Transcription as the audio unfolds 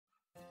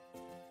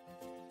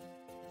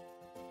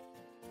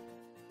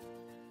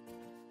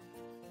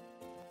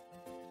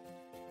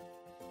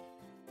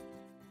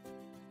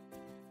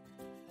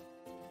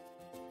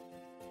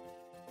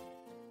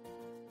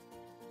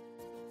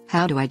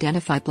How to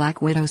identify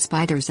black widow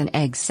spiders and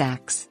egg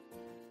sacs.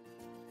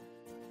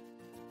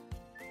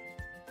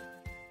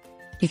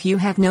 If you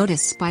have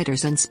noticed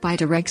spiders and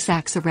spider egg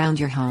sacs around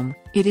your home,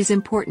 it is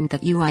important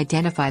that you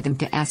identify them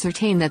to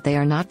ascertain that they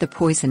are not the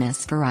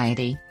poisonous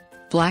variety.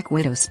 Black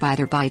widow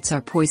spider bites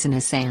are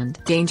poisonous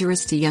and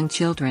dangerous to young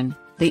children,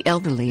 the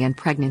elderly and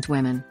pregnant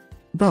women.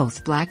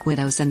 Both black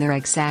widows and their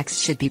egg sacs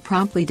should be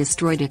promptly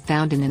destroyed if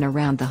found in and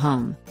around the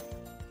home.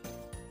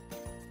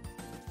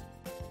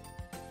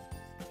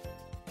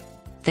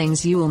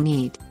 Things you will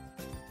need: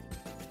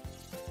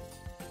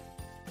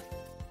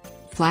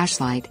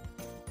 flashlight,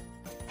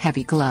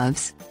 heavy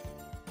gloves.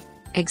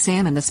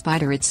 Examine the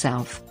spider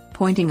itself,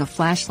 pointing a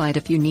flashlight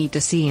if you need to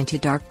see into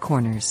dark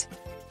corners.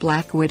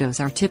 Black widows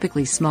are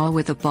typically small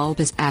with a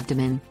bulbous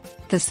abdomen.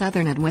 The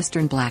southern and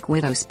western black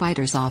widow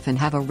spiders often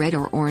have a red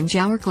or orange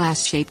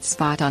hourglass-shaped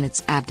spot on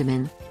its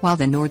abdomen, while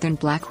the northern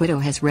black widow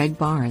has red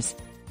bars.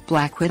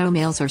 Black widow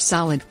males are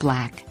solid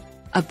black.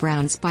 A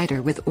brown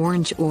spider with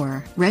orange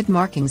or red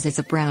markings is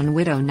a brown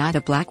widow, not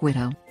a black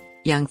widow.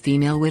 Young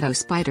female widow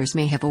spiders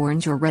may have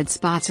orange or red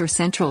spots or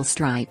central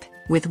stripe,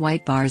 with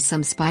white bars.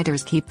 Some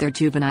spiders keep their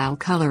juvenile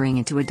coloring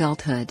into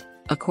adulthood,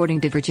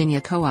 according to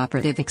Virginia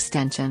Cooperative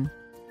Extension.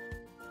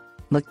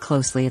 Look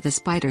closely at the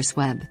spider's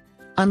web.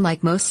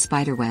 Unlike most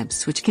spider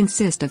webs, which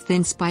consist of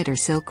thin spider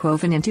silk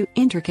woven into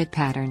intricate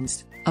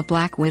patterns, a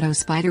black widow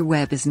spider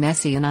web is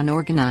messy and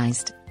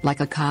unorganized, like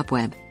a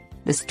cobweb.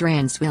 The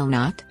strands will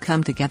not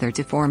come together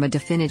to form a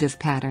definitive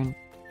pattern.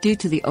 Due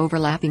to the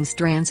overlapping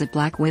strands, a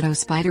black widow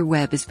spider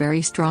web is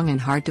very strong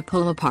and hard to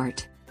pull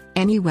apart.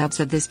 Any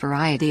webs of this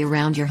variety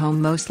around your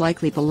home most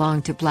likely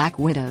belong to black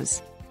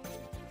widows.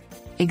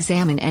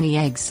 Examine any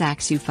egg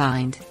sacs you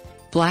find.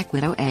 Black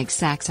widow egg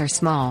sacs are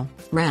small,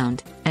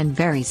 round, and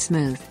very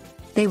smooth.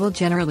 They will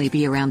generally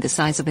be around the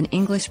size of an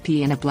English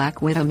pea, and a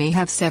black widow may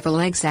have several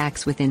egg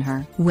sacs within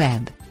her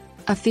web.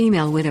 A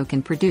female widow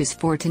can produce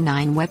 4 to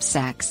 9 web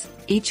sacs,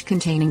 each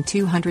containing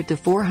 200 to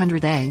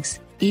 400 eggs,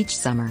 each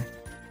summer.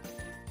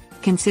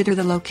 Consider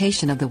the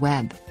location of the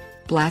web.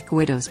 Black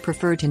widows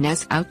prefer to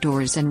nest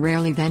outdoors and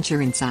rarely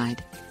venture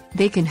inside.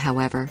 They can,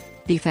 however,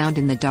 be found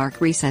in the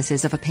dark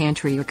recesses of a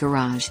pantry or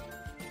garage.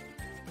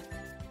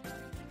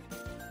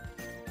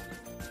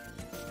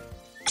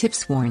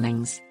 Tips: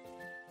 warnings.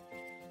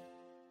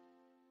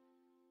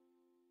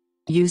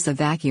 Use a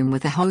vacuum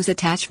with a hose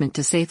attachment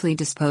to safely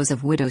dispose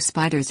of widow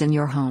spiders in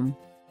your home.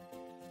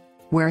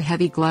 Wear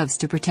heavy gloves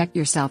to protect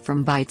yourself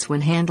from bites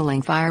when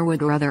handling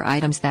firewood or other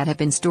items that have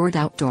been stored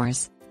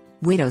outdoors.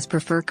 Widows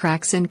prefer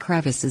cracks and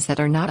crevices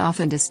that are not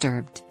often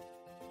disturbed.